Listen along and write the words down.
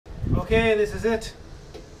Okay, this is it.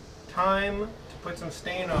 Time to put some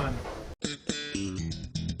stain on.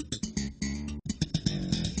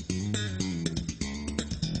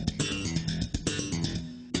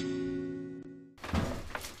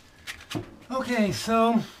 Okay,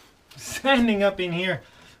 so standing up in here,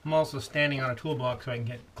 I'm also standing on a toolbox so I can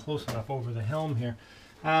get close enough over the helm here.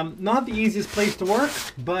 Not the easiest place to work,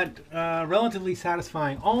 but relatively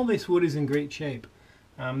satisfying. All this wood is in great shape.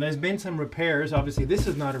 There's been some repairs. Obviously this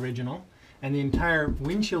is not original, and the entire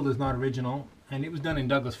windshield is not original, and it was done in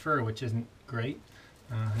Douglas fir, which isn't great.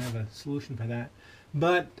 I have a solution for that.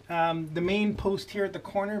 But the main post here at the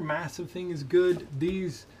corner, massive thing, is good.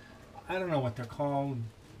 These, I don't know what they're called,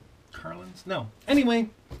 Carlins? No. Anyway,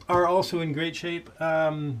 are also in great shape.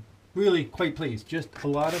 Really quite pleased. Just a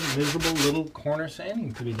lot of miserable little corner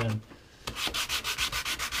sanding to be done.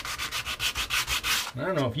 I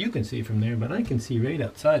don't know if you can see from there, but I can see right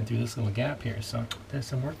outside through this little gap here, so there's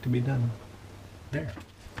some work to be done there.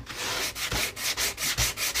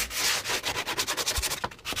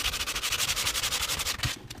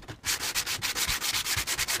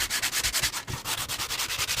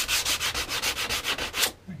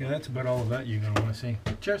 Okay, that's about all of that you're going to want to see.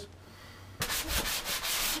 Cheers!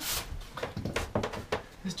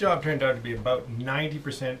 This job turned out to be about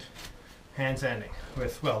 90% hand sanding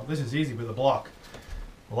with, well, this is easy with a block.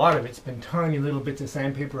 A lot of it's been tiny little bits of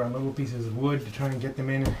sandpaper on little pieces of wood to try and get them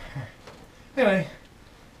in. Anyway,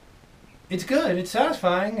 it's good, it's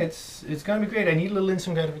satisfying, it's going to be great. I need a little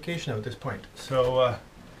instant gratification at this point. So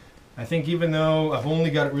I think even though I've only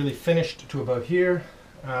got it really finished to about here,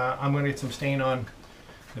 I'm going to get some stain on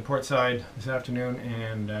the port side this afternoon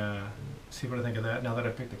and see what I think of that now that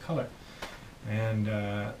I've picked the color. And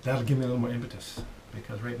that'll give me a little more impetus,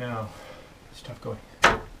 because right now it's tough going.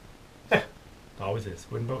 Always is.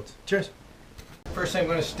 Wooden boats. Cheers! First thing I'm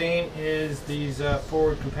going to stain is these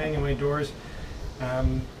forward companionway doors.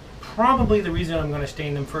 Probably the reason I'm going to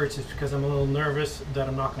stain them first is because I'm a little nervous that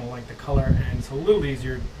I'm not going to like the color, and it's a little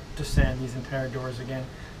easier to sand these entire doors again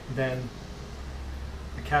than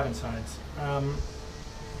the cabin sides.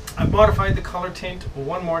 I've modified the color tint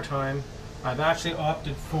one more time. I've actually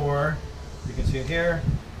opted for, you can see it here,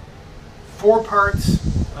 4 parts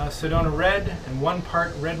Sedona red and 1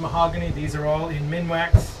 part red mahogany. These are all in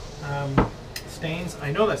Minwax stains.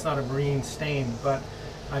 I know that's not a marine stain, but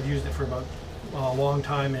I've used it for about a long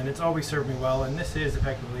time and it's always served me well, and this is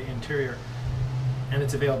effectively interior, and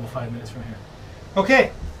it's available 5 minutes from here.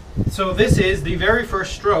 Okay, so this is the very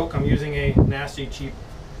first stroke. I'm using a nasty cheap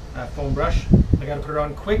foam brush. I got to put it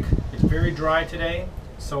on quick. It's very dry today,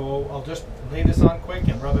 so I'll just lay this on quick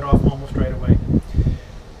and rub it off almost right away.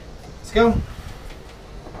 Let's go.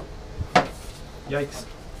 Yikes.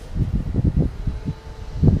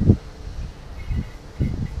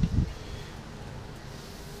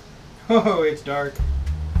 Oh, it's dark.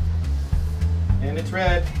 And it's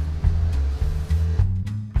red.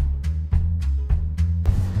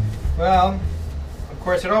 Well, of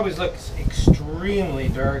course it always looks extremely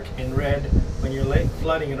dark and red when you're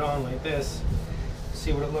flooding it on like this.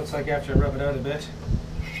 See what it looks like after I rub it out a bit.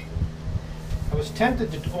 I was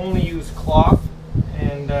tempted to only use cloth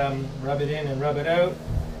and rub it in and rub it out,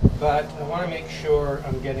 but I want to make sure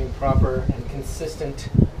I'm getting proper and consistent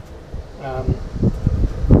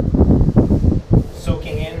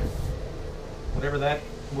soaking in, whatever that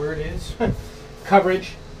word is,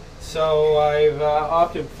 coverage. So I've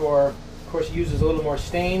opted for, of course it uses a little more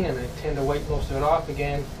stain and I tend to wipe most of it off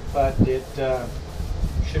again, but it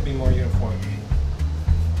should be more uniform.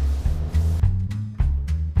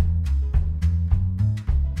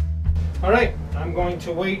 Alright, I'm going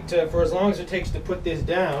to wait for as long as it takes to put this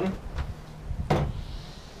down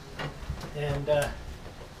and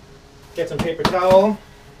get some paper towel,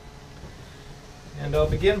 and I'll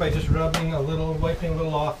begin by just wiping a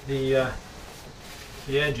little off the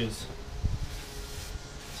edges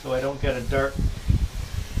so I don't get a dark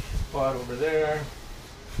spot over there.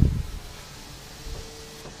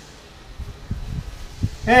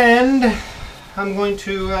 And I'm going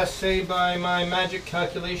to say by my magic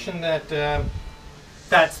calculation that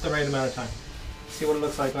that's the right amount of time. See what it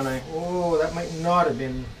looks like when oh, that might not have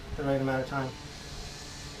been the right amount of time.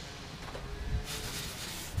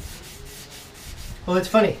 Well, it's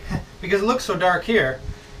funny, because it looks so dark here,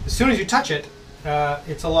 as soon as you touch it,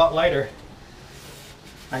 it's a lot lighter.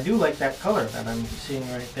 I do like that color that I'm seeing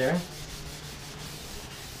right there.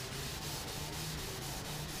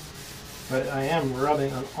 But I am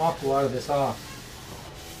rubbing an awful lot of this off.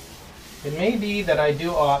 It may be that I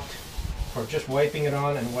do opt for just wiping it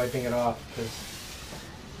on and wiping it off, because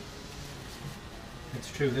it's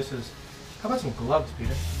true, this is... How about some gloves,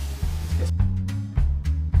 Peter?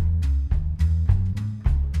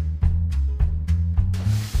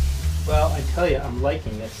 tell you, I'm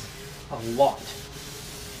liking this a lot.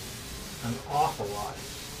 An awful lot.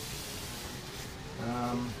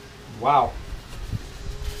 Wow.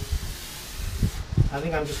 I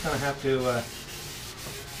think I'm just going to have to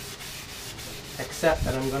accept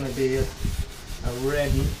that I'm going to be a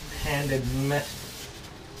red-handed mess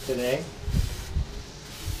today.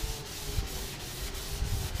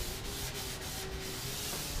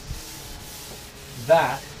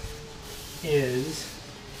 That is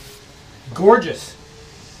gorgeous.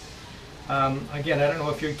 Again, I don't know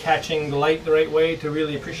if you're catching the light the right way to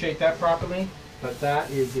really appreciate that properly, but that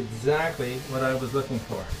is exactly what I was looking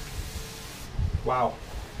for. Wow.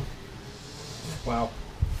 Wow.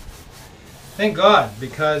 Thank God,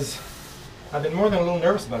 because I've been more than a little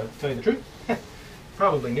nervous about it, to tell you the truth.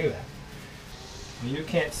 Probably knew that. You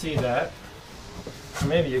can't see that. Or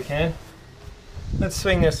maybe you can. Let's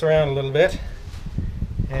swing this around a little bit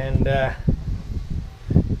and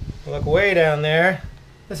look way down there.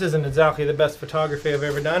 This isn't exactly the best photography I've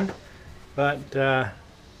ever done, but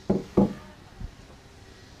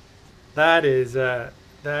that is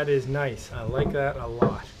nice. I like that a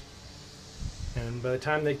lot. And by the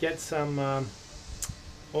time they get some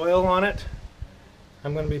oil on it,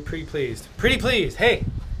 I'm going to be pretty pleased. Pretty pleased. Hey,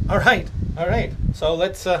 all right. So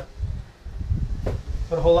let's put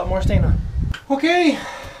a whole lot more stain on. Okay,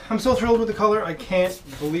 I'm so thrilled with the color. I can't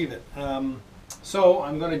believe it. So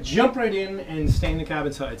I'm going to jump right in and stain the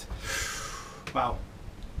cabin sides. Wow,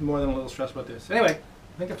 more than a little stressed about this. Anyway,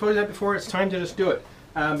 I think I've told you that before. It's time to just do it.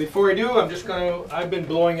 Before I do, I've been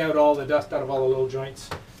blowing out all the dust out of all the little joints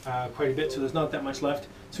quite a bit, so there's not that much left.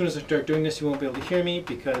 As soon as I start doing this, you won't be able to hear me,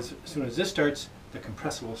 because as soon as this starts, the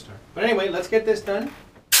compressor will start. But anyway, let's get this done.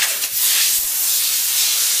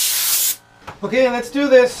 Okay, let's do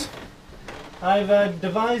this. I've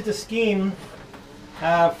devised a scheme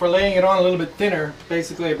for laying it on a little bit thinner.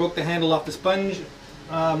 Basically, I broke the handle off the sponge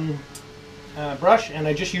brush, and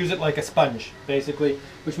I just use it like a sponge, basically,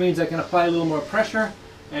 which means I can apply a little more pressure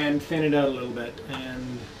and thin it out a little bit.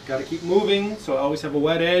 And got to keep moving, so I always have a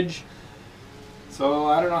wet edge. So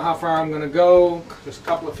I don't know how far I'm going to go, just a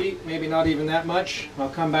couple of feet, maybe not even that much. I'll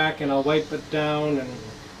come back and I'll wipe it down, and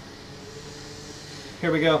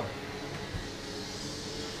here we go.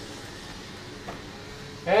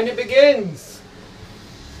 And it begins!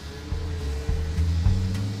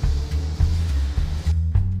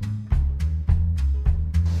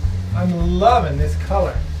 I'm loving this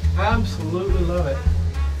color. Absolutely love it.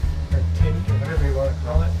 Or tint, or whatever you want to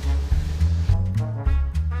call it.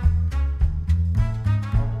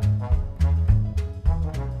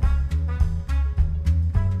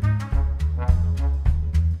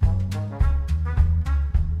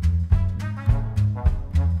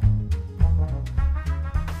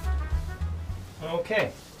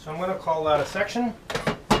 Okay, so I'm going to call that a section.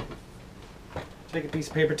 Take a piece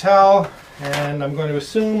of paper towel, and I'm going to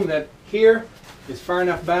assume that here is far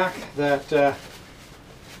enough back that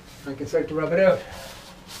I can start to rub it out.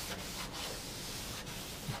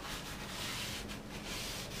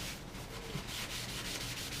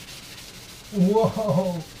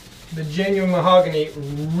 Whoa! The genuine mahogany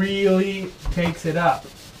really takes it up.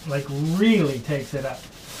 Like, really takes it up.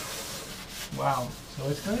 Wow. So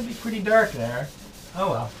it's going to be pretty dark there.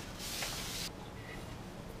 Oh well.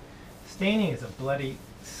 Staining is a bloody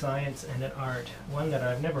science and an art, one that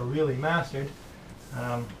I've never really mastered.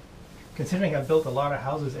 Considering I've built a lot of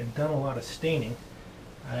houses and done a lot of staining,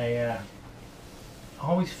 I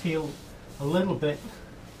always feel a little bit,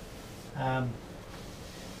 well,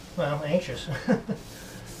 anxious.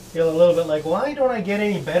 Feel a little bit like, why don't I get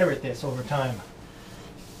any better at this over time?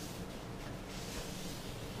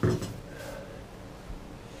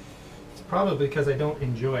 Probably because I don't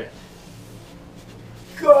enjoy it.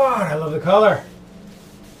 God, I love the color.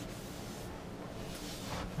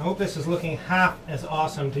 I hope this is looking half as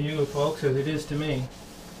awesome to you folks as it is to me.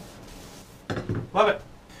 Love it.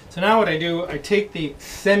 So now what I do, I take the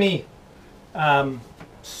semi-soaked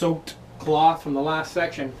cloth from the last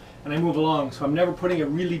section and I move along. So I'm never putting a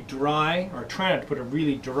really dry, or trying not to put a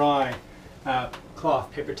really dry cloth,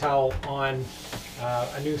 paper towel on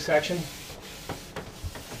a new section,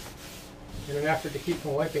 in an effort to keep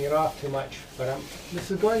from wiping it off too much. But this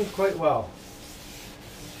is going quite well.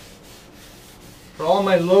 For all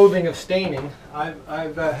my loathing of staining,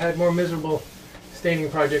 I've had more miserable staining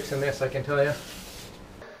projects than this, I can tell you.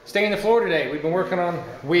 Staining the floor today. We've been working on,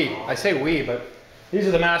 I say we, but these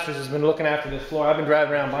are the masters who's been looking after this floor. I've been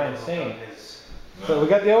driving around buying stain. So we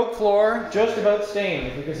got the oak floor just about stained.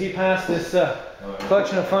 If you can see past this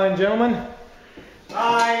collection of fine gentlemen.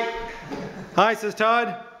 Hi! Hi, says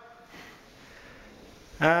Todd.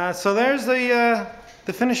 So there's the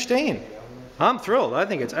finished stain. I'm thrilled. I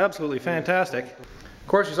think it's absolutely fantastic. Of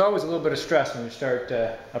course, there's always a little bit of stress when you start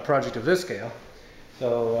a project of this scale.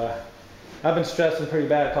 So I've been stressing pretty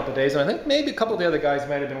bad a couple of days, and I think maybe a couple of the other guys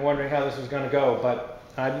might have been wondering how this was going to go, but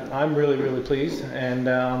I'm really, really pleased, and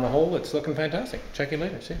on the whole, it's looking fantastic. Check you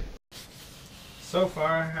later. See you. So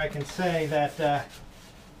far, I can say that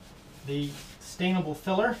the stainable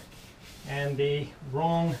filler and the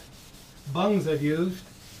wrong bungs I've used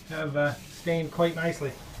have stained quite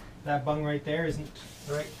nicely. That bung right there isn't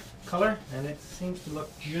the right color, and it seems to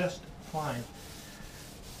look just fine.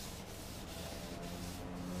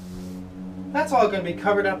 That's all going to be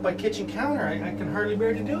covered up by kitchen counter. I can hardly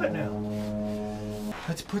bear to do it now.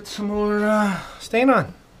 Let's put some more stain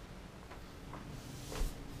on.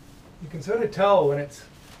 You can sort of tell when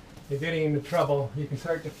you're getting into trouble. You can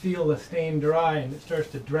start to feel the stain dry, and it starts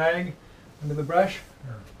to drag under the brush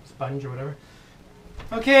or sponge or whatever.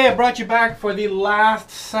 Okay, I brought you back for the last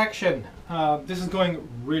section. This is going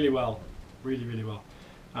really well, really, really well.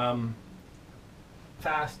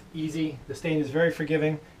 Fast, easy. The stain is very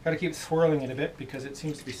forgiving. Got to keep swirling it a bit because it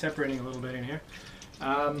seems to be separating a little bit in here.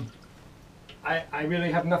 I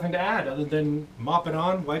really have nothing to add other than mop it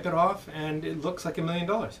on, wipe it off, and it looks like $1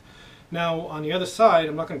 million. Now on the other side,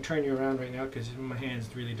 I'm not going to turn you around right now because my hands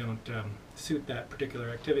really don't suit that particular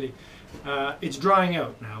activity. It's drying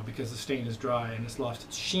out now because the stain is dry and it's lost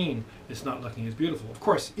its sheen. It's not looking as beautiful. Of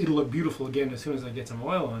course, it'll look beautiful again as soon as I get some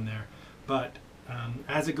oil on there, but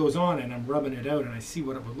as it goes on and I'm rubbing it out and I see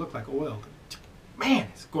what it would look like oiled, man,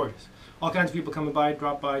 it's gorgeous. All kinds of people coming by,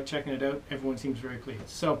 drop by, checking it out. Everyone seems very pleased.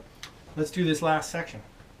 So let's do this last section.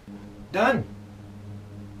 Done.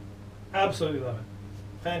 Absolutely love it.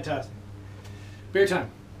 Fantastic. Beer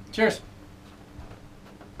time. Cheers.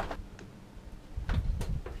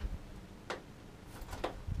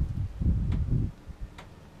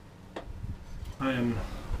 I am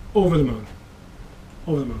over the moon.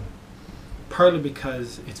 Over the moon. Partly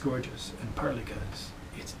because it's gorgeous and partly because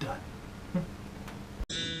it's done.